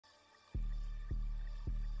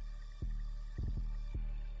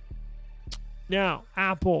Now,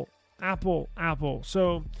 Apple.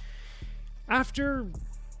 So after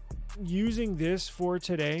using this for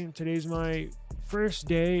today's my first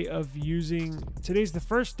day of using, today's the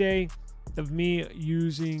first day of me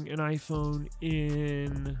using an iPhone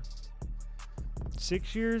in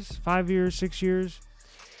 6 years, 5 years, 6 years.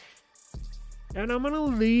 And I'm going to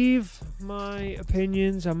leave my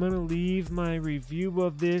opinions. I'm going to leave my review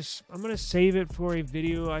of this. I'm going to save it for a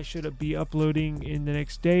video I should be uploading in the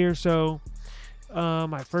next day or so.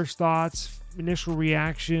 My first thoughts, initial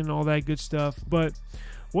reaction, all that good stuff. But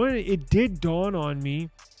when it did dawn on me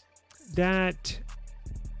that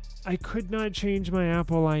I could not change my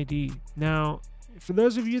Apple ID. Now, for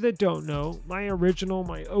those of you that don't know, my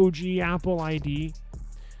OG Apple ID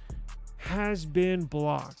has been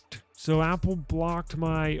blocked. So Apple blocked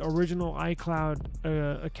my original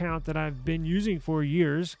iCloud account that I've been using for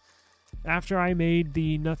years after I made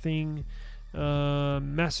the Nothing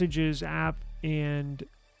Messages app and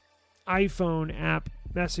iPhone app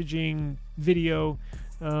messaging video.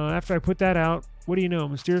 After I put that out, what do you know?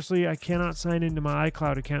 Mysteriously, I cannot sign into my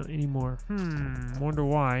iCloud account anymore. Wonder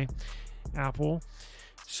why, Apple.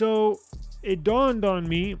 So it dawned on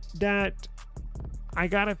me that I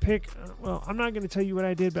gotta pick. Well, I'm not gonna tell you what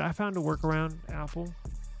I did, but I found a workaround, Apple.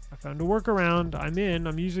 I found a workaround.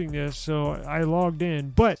 I'm using this, so I logged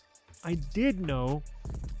in. But I did know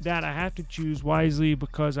that I have to choose wisely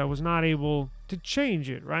because I was not able to change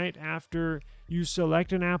it, right? After you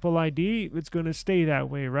select an Apple ID, it's going to stay that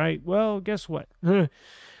way, right? Well, guess what? It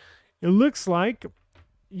looks like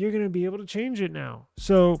you're going to be able to change it now.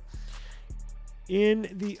 So in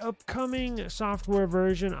the upcoming software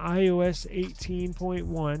version, iOS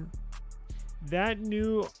 18.1, that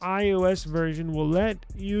new iOS version will let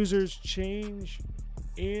users change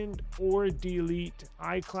and or delete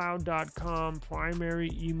iCloud.com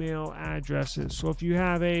primary email addresses. So if you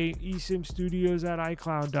have a eSIM studios at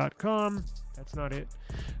iCloud.com, that's not it.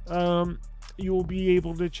 You will be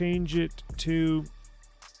able to change it to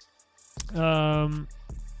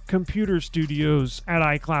computer studios at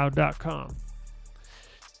iCloud.com.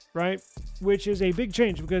 Right? Which is a big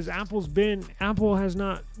change because Apple has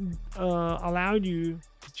not allowed you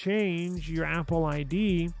to change your Apple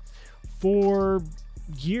ID for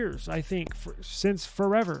years, I think, since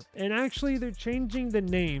forever. And actually, they're changing the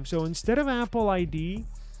name. So instead of Apple ID,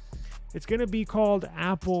 it's going to be called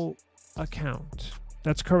Apple Account.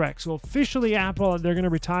 That's correct. So officially, Apple, they're going to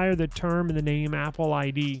retire the term and the name Apple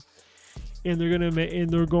ID, and they're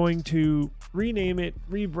going to rename it,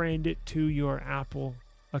 rebrand it to your Apple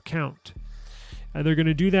Account. And they're going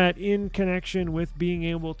to do that in connection with being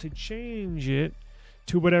able to change it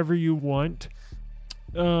to whatever you want.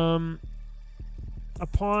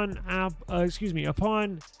 Upon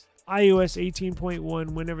iOS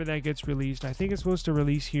 18.1, whenever that gets released. I think it's supposed to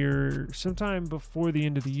release here sometime before the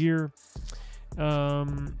end of the year.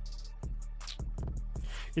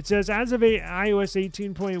 It says, as of iOS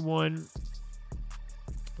 18.1,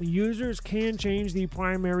 users can change the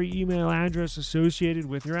primary email address associated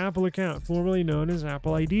with your Apple account, formerly known as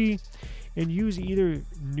Apple ID, and use either a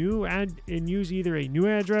new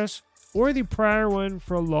address or the prior one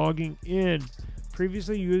for logging in.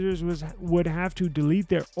 Previously, users would have to delete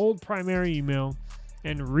their old primary email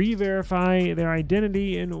and re-verify their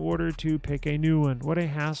identity in order to pick a new one. What a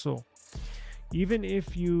hassle. Even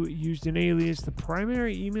if you used an alias, the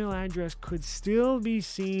primary email address could still be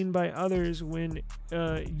seen by others when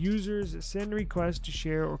users send requests to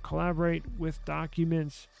share or collaborate with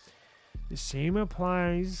documents. The same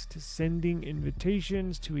applies to sending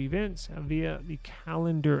invitations to events via the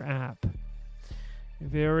Calendar app.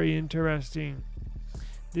 Very interesting.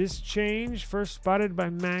 This change, first spotted by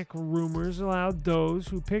Mac rumors, allowed those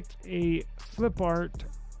who picked a flip art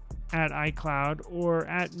at iCloud or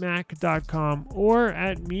at mac.com or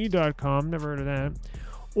at me.com, never heard of that,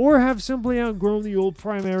 or have simply outgrown the old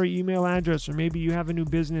primary email address, or maybe you have a new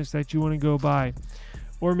business that you want to go by,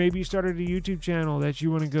 or maybe you started a YouTube channel that you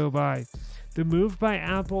want to go by. The move by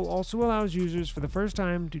Apple also allows users for the first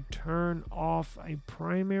time to turn off a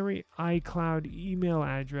primary iCloud email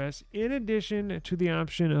address in addition to the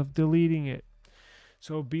option of deleting it.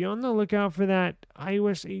 So be on the lookout for that.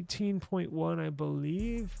 iOS 18.1, I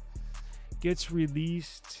believe, gets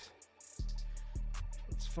released.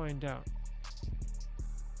 Let's find out.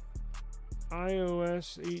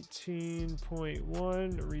 iOS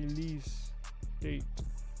 18.1 release date.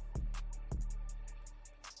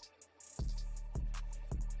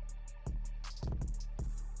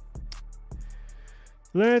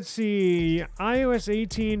 Let's see, iOS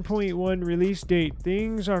 18.1 release date.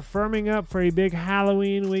 Things are firming up for a big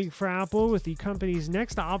Halloween week for Apple, with the company's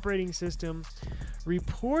next operating system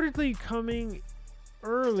reportedly coming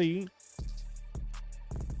early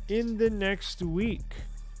in the next week.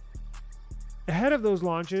 Ahead of those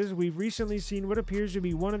launches, we've recently seen what appears to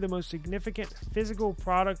be one of the most significant physical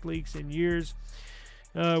product leaks in years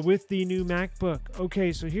with the new MacBook.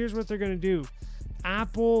 Okay, so here's what they're going to do.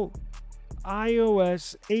 Apple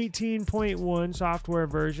iOS 18.1 software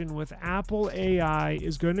version with Apple AI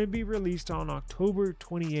is going to be released on October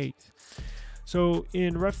 28th. So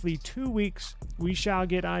in roughly 2 weeks, we shall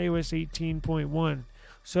get iOS 18.1.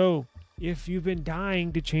 So if you've been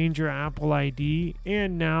dying to change your Apple ID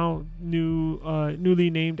and now newly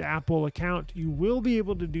named Apple account, you will be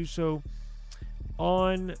able to do so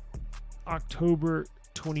on October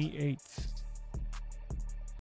 28th.